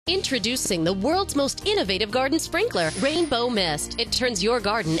Introducing the world's most innovative garden sprinkler, Rainbow Mist. It turns your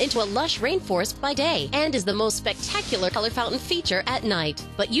garden into a lush rainforest by day and is the most spectacular color fountain feature at night,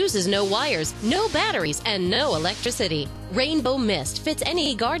 but uses no wires, no batteries, and no electricity. Rainbow Mist fits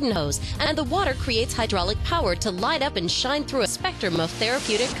any garden hose, and the water creates hydraulic power to light up and shine through a spectrum of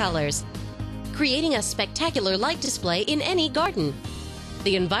therapeutic colors, creating a spectacular light display in any garden.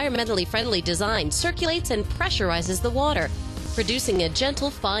 The environmentally friendly design circulates and pressurizes the water, producing a gentle,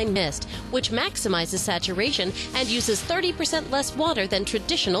 fine mist, which maximizes saturation and uses 30% less water than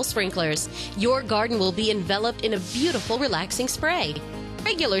traditional sprinklers. Your garden will be enveloped in a beautiful, relaxing spray.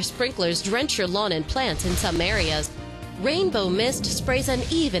 Regular sprinklers drench your lawn and plants in some areas. Rainbow Mist sprays an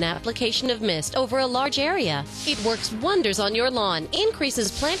even application of mist over a large area. It works wonders on your lawn,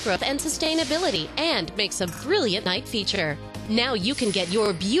 increases plant growth and sustainability, and makes a brilliant night feature. Now you can get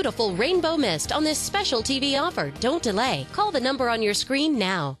your beautiful Rainbow Mist on this special TV offer. Don't delay. Call the number on your screen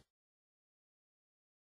now.